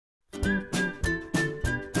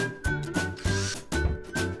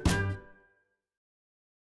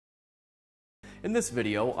In this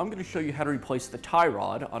video, I'm going to show you how to replace the tie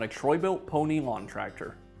rod on a Troy-Bilt pony lawn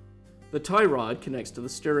tractor. The tie rod connects to the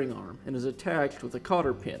steering arm and is attached with a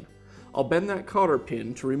cotter pin. I'll bend that cotter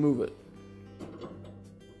pin to remove it.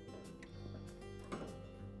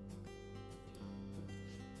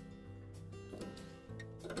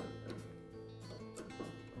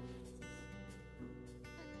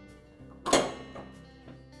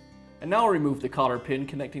 And now I'll remove the cotter pin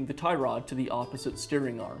connecting the tie rod to the opposite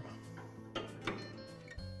steering arm.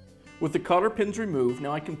 With the cotter pins removed,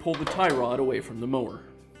 now I can pull the tie rod away from the mower.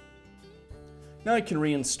 Now I can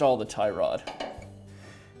reinstall the tie rod.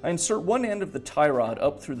 I insert one end of the tie rod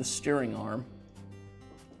up through the steering arm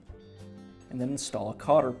and then install a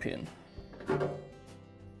cotter pin.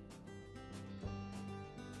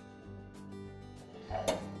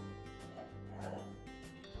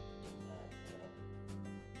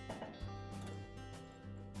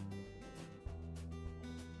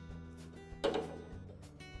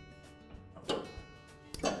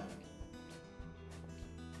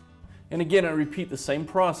 And again, I repeat the same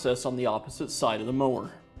process on the opposite side of the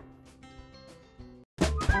mower.